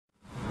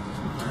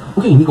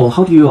Okay, Nicole,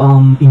 how do you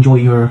enjoy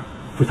your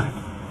free time?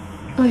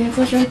 Oh yeah,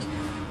 social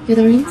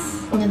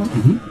gatherings on and off.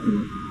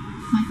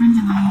 My friends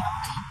and I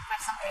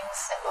have some drinks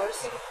at bars.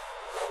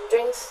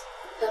 Drinks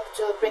help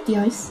to break the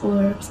ice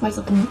or spice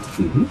up the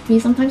mood. We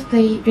sometimes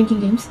play drinking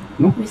games.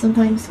 No? We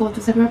sometimes go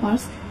to several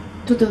bars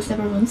to do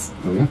several ones.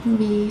 Oh yeah?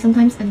 We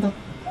sometimes end up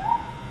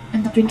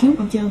drinking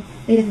until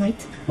late at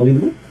night. Oh, in the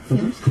morning?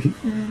 Yes. Okay.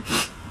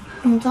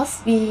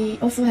 Plus, we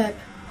also have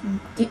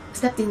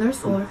step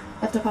dinners or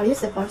after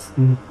parties at bars.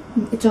 Mm.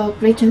 It's a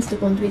great chance to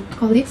bond with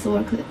colleagues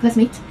or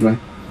classmates. Right.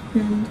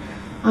 And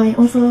I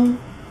also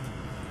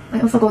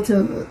go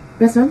to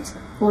restaurants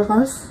or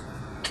bars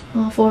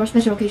for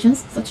special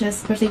occasions such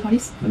as birthday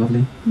parties.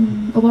 Lovely.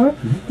 Overall,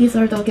 these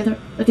are the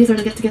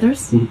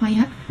get-togethers I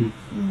have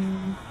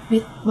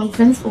with my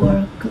friends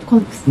or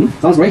colleagues.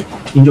 Sounds great.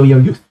 Enjoy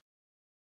your youth.